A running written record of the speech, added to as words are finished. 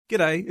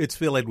G'day, it's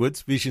Phil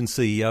Edwards, Vision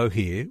CEO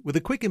here, with a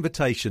quick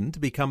invitation to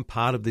become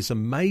part of this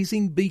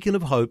amazing beacon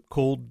of hope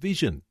called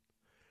Vision.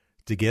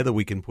 Together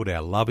we can put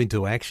our love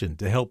into action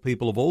to help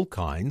people of all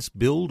kinds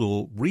build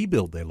or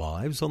rebuild their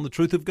lives on the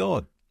truth of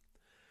God.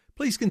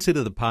 Please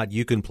consider the part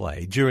you can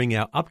play during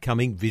our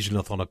upcoming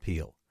Visionathon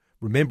appeal,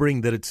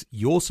 remembering that it's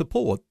your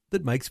support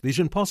that makes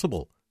Vision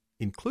possible,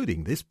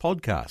 including this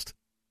podcast.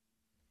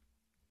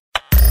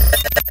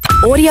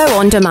 Audio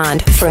on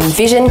demand from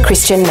Vision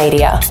Christian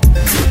Media.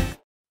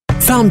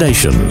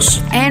 Foundations.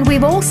 And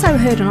we've also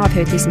heard, and I've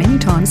heard this many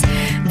times,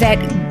 that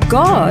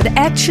God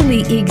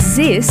actually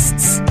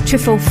exists to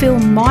fulfill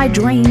my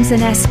dreams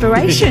and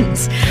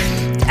aspirations.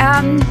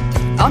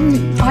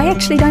 I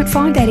actually don't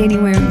find that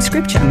anywhere in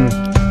Scripture.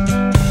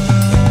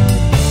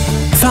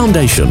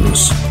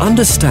 Foundations.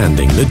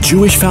 Understanding the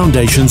Jewish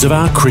foundations of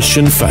our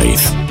Christian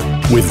faith.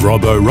 With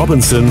Robbo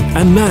Robinson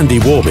and Mandy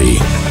Warby.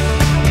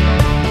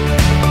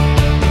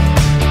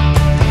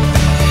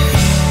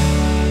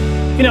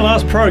 In our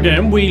last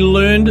program, we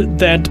learned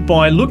that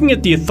by looking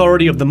at the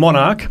authority of the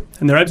monarch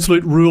and their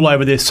absolute rule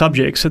over their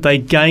subjects, that they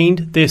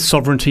gained their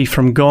sovereignty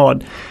from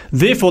God.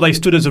 Therefore, they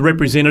stood as a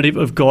representative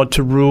of God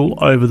to rule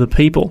over the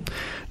people.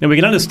 Now, we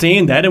can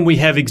understand that, and we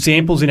have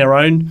examples in our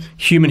own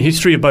human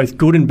history of both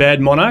good and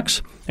bad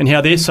monarchs and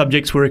how their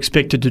subjects were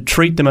expected to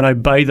treat them and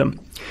obey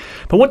them.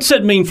 But what does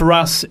that mean for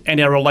us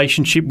and our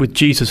relationship with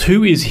Jesus,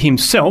 who is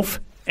himself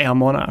our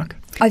monarch?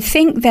 I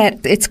think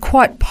that it's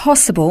quite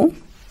possible,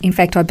 in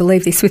fact, I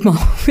believe this with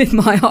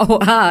my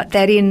whole heart,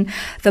 that in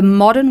the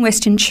modern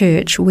Western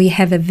church, we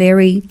have a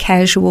very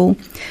casual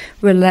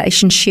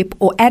relationship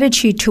or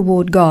attitude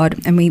toward God.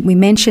 And we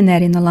mentioned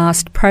that in the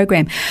last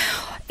program.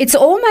 It's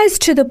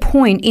almost to the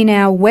point in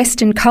our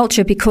Western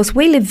culture, because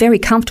we live very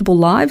comfortable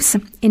lives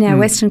in our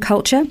Western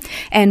culture,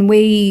 and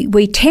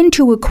we tend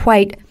to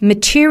equate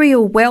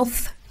material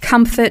wealth,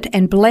 comfort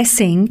and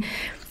blessing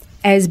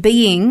as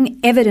being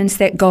evidence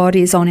that God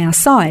is on our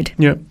side.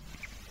 Yeah.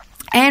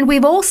 And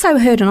we've also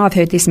heard, and I've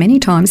heard this many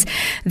times,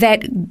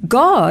 that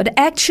God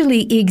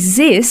actually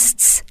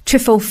exists to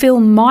fulfill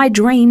my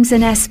dreams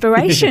and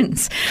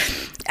aspirations.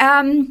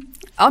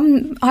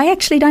 I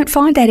actually don't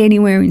find that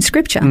anywhere in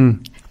Scripture.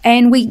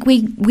 And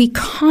we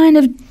kind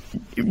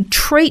of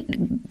treat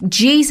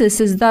Jesus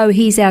as though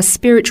he's our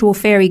spiritual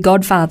fairy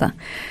godfather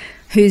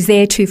who's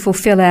there to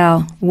fulfill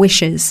our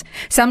wishes.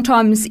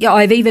 Sometimes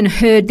I've even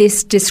heard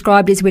this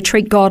described as we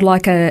treat God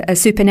like a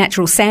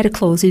supernatural Santa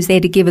Claus who's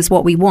there to give us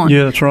what we want.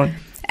 Yeah, that's right.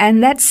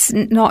 And that's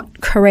not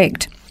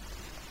correct.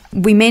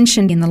 We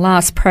mentioned in the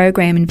last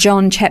program in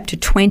John chapter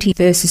 20,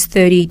 verses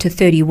 30 to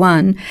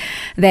 31,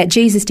 that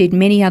Jesus did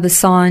many other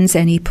signs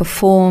and he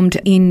performed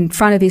in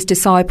front of his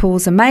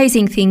disciples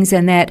amazing things,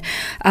 and that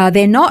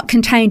they're not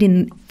contained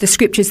in the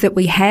scriptures that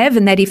we have,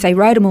 and that if they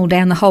wrote them all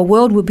down, the whole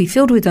world would be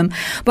filled with them.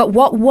 But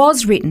what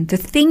was written, the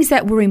things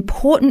that were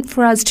important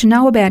for us to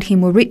know about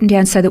him, were written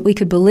down so that we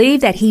could believe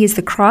that he is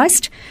the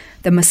Christ,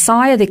 the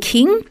Messiah, the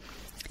King,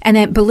 and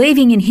that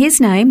believing in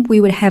his name, we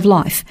would have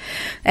life.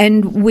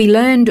 And we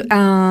learned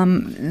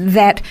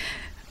that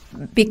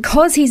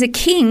because he's a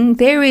king,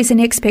 there is an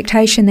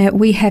expectation that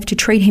we have to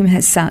treat him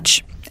as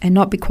such and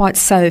not be quite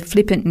so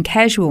flippant and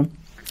casual.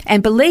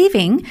 And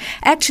believing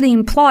actually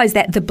implies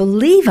that the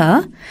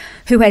believer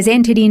who has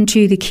entered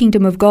into the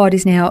kingdom of God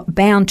is now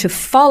bound to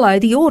follow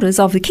the orders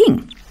of the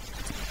king.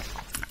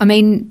 I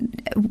mean,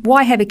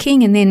 why have a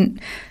king and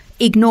then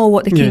ignore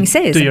what the king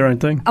says? Do your own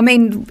thing. I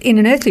mean, in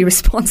an earthly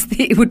response,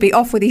 it would be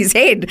off with his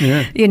head,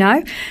 you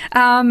know.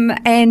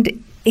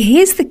 And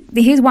here's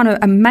one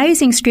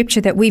amazing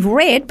scripture that we've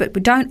read, but we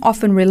don't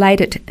often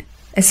relate it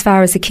as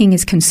far as the king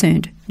is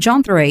concerned.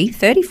 John 3,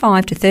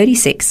 35 to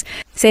 36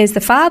 says, "The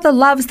Father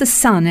loves the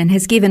Son and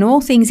has given all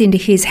things into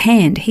his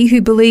hand. He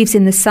who believes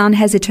in the Son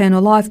has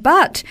eternal life,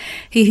 but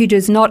he who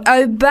does not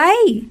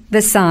obey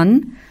the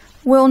Son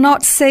will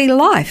not see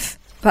life,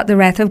 but the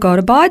wrath of God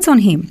abides on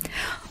him."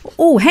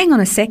 Oh, hang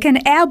on a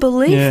second. Our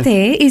belief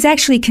there is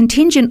actually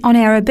contingent on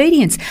our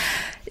obedience.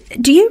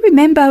 Do you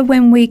remember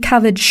when we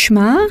covered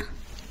Shema?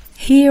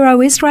 Hear,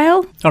 O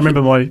Israel? I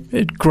remember my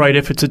great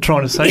efforts at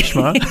trying to say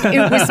Shema.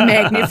 It was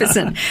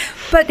magnificent.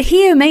 But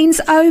hear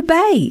means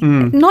obey,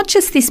 not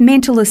just this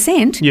mental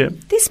assent. Yeah.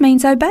 This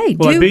means obey.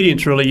 Well,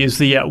 obedience really is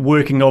the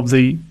outworking of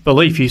the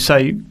belief. You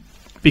say,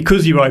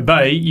 because you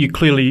obey, you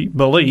clearly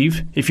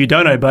believe. If you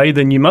don't obey,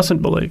 then you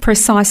mustn't believe.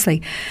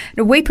 Precisely.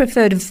 Now, we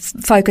prefer to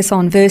focus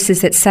on verses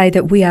that say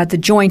that we are the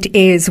joint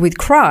heirs with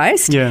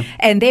Christ,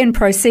 and then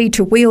proceed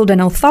to wield an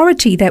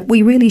authority that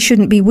we really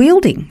shouldn't be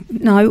wielding.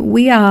 No,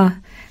 we are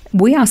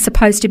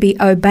supposed to be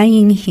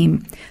obeying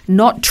him,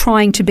 not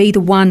trying to be the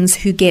ones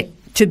who get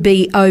to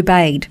be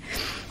obeyed.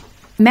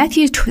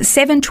 Matthew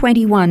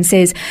 7:21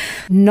 says,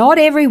 "Not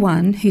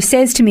everyone who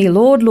says to me,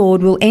 'Lord,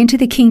 Lord,' will enter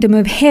the kingdom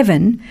of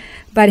heaven,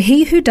 but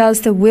he who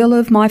does the will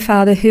of my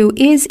Father who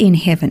is in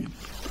heaven."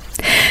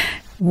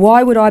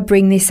 Why would I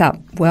bring this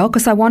up? Well,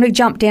 because I want to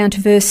jump down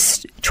to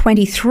verse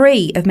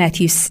 23 of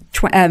Matthew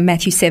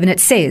 7. It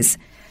says,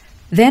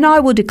 "Then I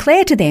will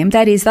declare to them,"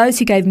 that is, those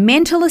who gave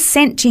mental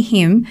assent to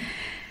him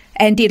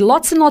and did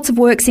lots and lots of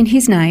works in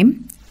his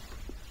name,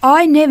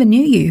 I never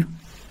knew you.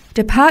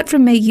 Depart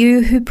from me,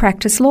 you who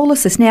practice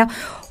lawlessness. Now,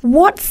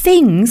 what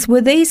things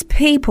were these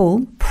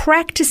people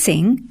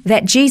practicing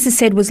that Jesus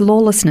said was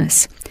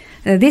lawlessness?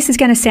 Now, this is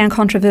going to sound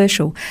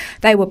controversial.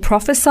 They were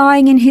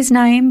prophesying in his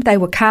name, they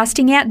were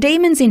casting out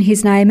demons in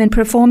his name and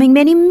performing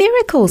many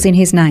miracles in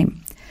his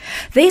name.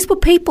 These were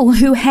people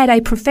who had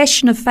a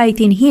profession of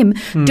faith in him,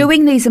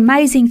 doing these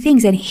amazing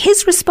things, and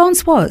his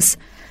response was,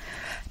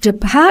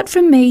 depart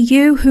from me,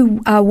 you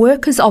who are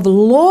workers of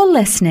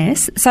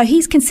lawlessness. So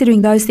he's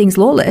considering those things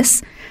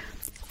lawless.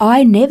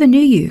 I never knew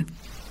you.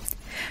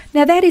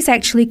 Now, that is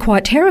actually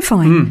quite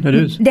terrifying. It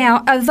is.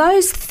 Now, are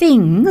those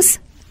things,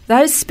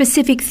 those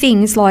specific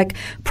things like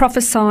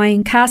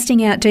prophesying,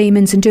 casting out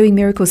demons and doing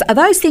miracles, are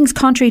those things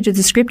contrary to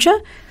the Scripture?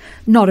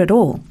 Not at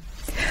all.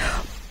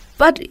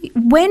 But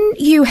when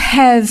you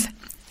have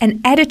an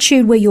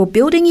attitude where you're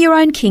building your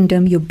own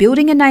kingdom, you're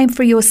building a name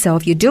for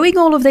yourself, you're doing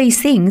all of these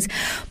things,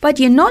 but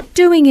you're not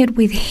doing it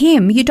with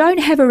him, you don't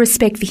have a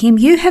respect for him,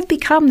 you have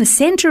become the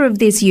center of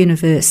this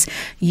universe.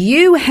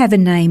 You have a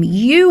name,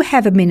 you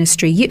have a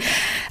ministry.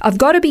 I've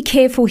got to be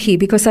careful here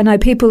because I know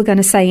people are going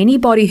to say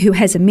anybody who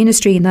has a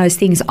ministry in those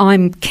things,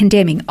 I'm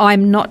condemning.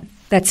 I'm not,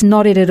 that's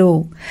not it at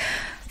all.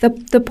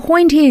 The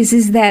point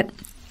is that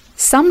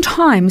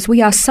sometimes we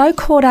are so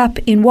caught up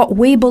in what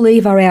we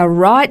believe are our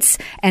rights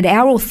and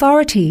our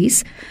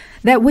authorities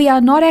that we are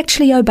not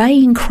actually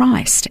obeying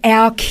Christ,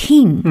 our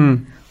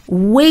King.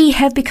 We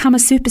have become a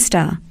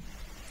superstar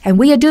and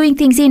we are doing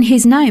things in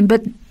his name,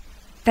 but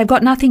they've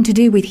got nothing to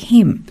do with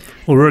him.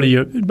 Well, really,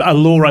 a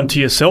law unto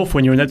yourself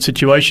when you're in that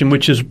situation,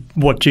 which is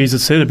what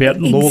Jesus said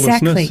about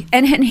lawlessness. Exactly.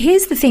 And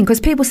here's the thing,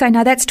 because people say,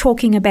 no, that's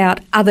talking about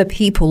other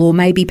people or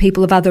maybe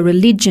people of other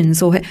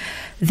religions. Or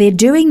they're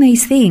doing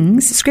these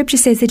things, Scripture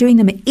says they're doing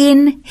them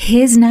in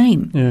his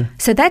name. Yeah.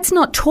 So that's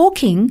not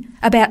talking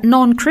about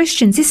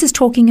non-Christians. This is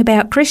talking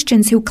about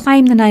Christians who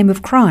claim the name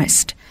of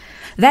Christ.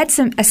 That's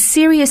a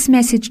serious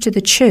message to the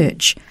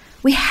church.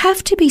 We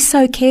have to be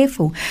so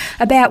careful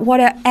about what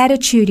our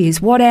attitude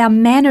is, what our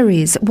manner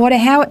is,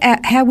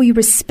 how we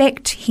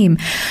respect him.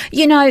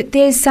 You know,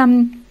 there's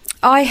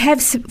I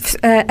have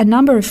a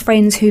number of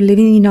friends who live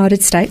in the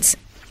United States,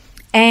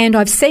 and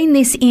I've seen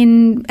this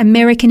in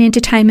American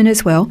entertainment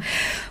as well.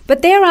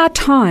 But there are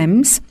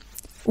times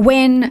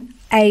when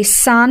a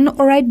son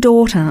or a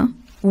daughter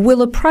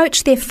will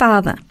approach their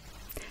father,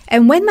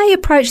 and when they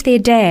approach their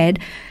dad,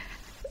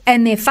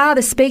 and their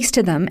father speaks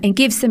to them and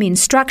gives them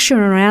instruction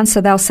or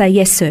answer, they'll say,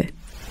 yes, sir.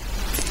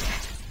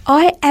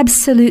 I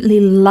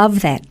absolutely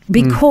love that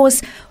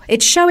because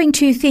it's showing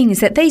two things,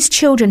 that these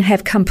children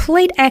have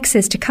complete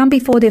access to come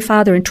before their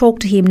father and talk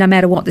to him no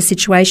matter what the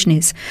situation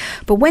is.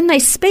 But when they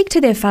speak to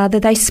their father,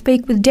 they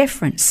speak with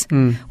deference.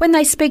 When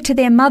they speak to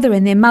their mother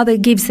and their mother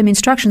gives them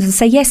instructions and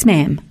say, yes,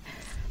 ma'am.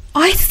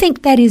 I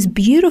think that is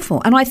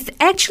beautiful, and I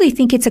actually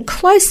think it's a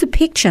closer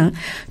picture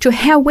to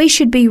how we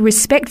should be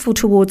respectful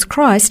towards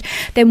Christ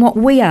than what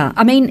we are.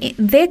 I mean,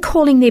 they're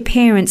calling their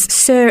parents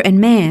sir and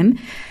ma'am.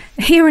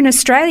 Here in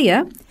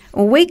Australia,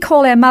 we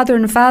call our mother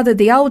and father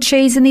the old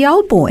cheese and the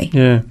old boy.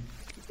 Yeah.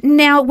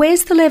 Now,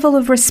 where's the level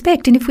of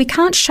respect? And if we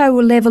can't show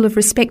a level of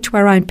respect to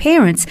our own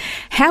parents,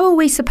 how are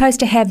we supposed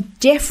to have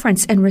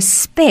deference and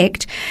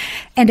respect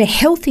and a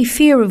healthy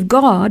fear of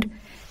God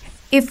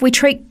if we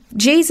treat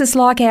Jesus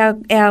like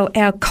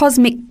our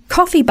cosmic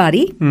coffee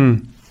buddy,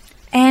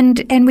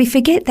 and we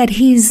forget that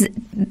he's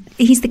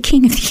the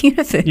King of the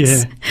universe?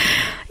 Yeah.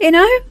 You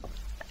know,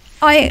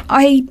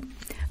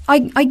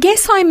 I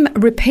guess I'm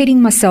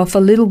repeating myself a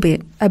little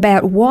bit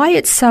about why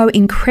it's so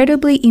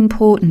incredibly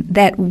important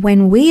that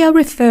when we are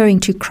referring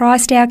to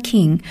Christ our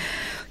King,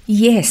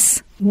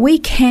 yes, we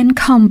can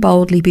come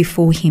boldly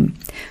before him.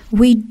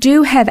 We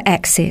do have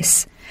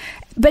access.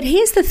 But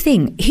here's the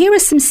thing. Here are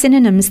some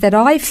synonyms that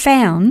I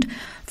found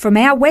from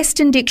our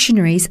Western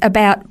dictionaries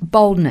about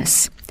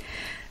boldness.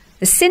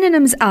 The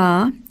synonyms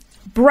are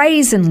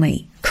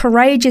brazenly,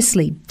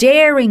 courageously,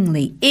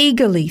 daringly,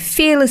 eagerly,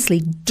 fearlessly,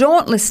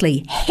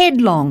 dauntlessly,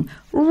 headlong,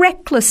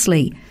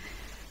 recklessly,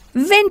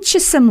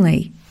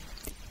 venturesomely.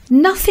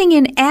 Nothing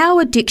in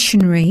our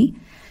dictionary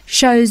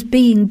shows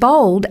being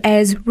bold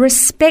as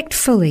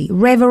respectfully,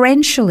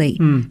 reverentially,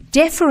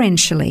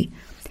 deferentially.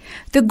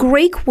 The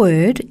Greek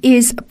word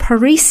is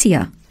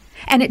parrhesia,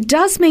 and it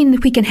does mean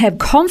that we can have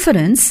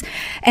confidence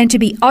and to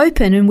be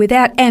open and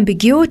without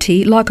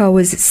ambiguity, like I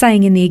was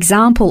saying in the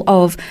example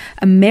of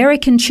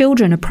American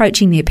children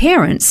approaching their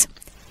parents.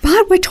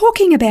 But we're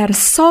talking about a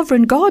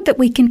sovereign God that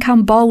we can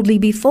come boldly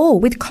before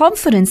with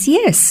confidence,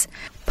 yes,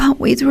 but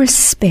with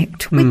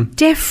respect, with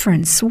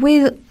deference,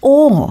 with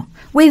awe,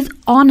 with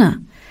honour.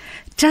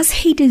 Does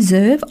he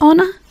deserve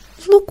honour?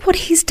 Look what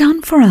he's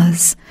done for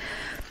us.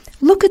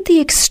 Look at the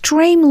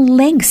extreme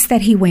lengths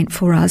that he went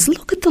for us.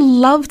 Look at the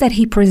love that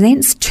he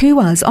presents to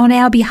us on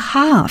our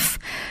behalf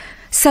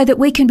so that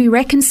we can be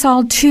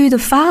reconciled to the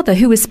Father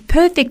who is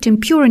perfect and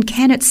pure and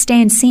cannot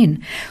stand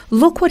sin.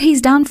 Look what he's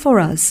done for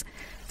us.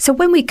 So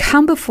when we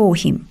come before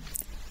him,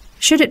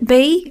 should it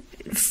be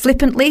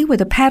flippantly with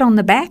a pat on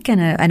the back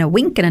and a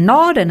wink and a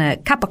nod and a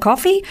cup of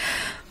coffee?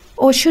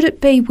 Or should it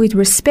be with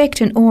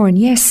respect and awe and,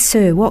 yes,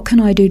 sir, what can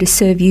I do to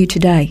serve you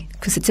today?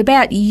 Because it's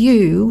about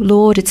you,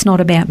 Lord, it's not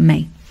about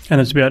me.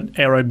 And it's about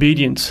our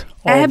obedience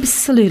of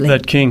Absolutely.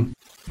 that King.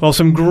 Well,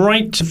 some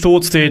great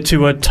thoughts there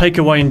to take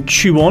away and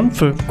chew on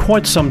for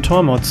quite some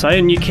time, I'd say.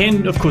 And you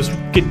can, of course,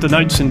 get the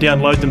notes and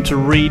download them to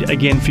read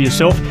again for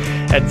yourself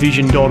at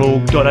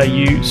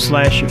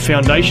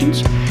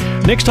vision.org.au/foundations.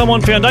 Next time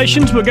on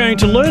Foundations, we're going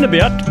to learn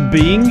about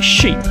being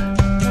sheep.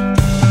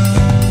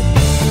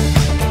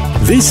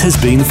 This has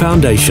been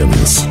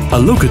Foundations, a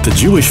look at the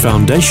Jewish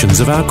foundations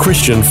of our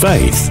Christian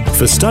faith.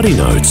 For study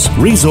notes,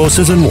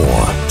 resources and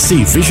more,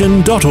 see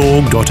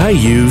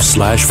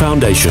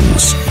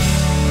vision.org.au/foundations.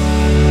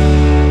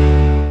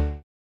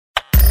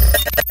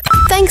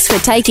 Thanks for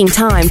taking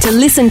time to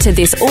listen to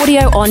this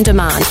audio on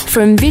demand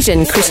from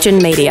Vision Christian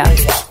Media.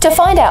 To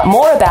find out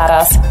more about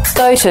us,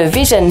 go to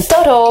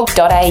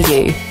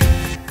vision.org.au.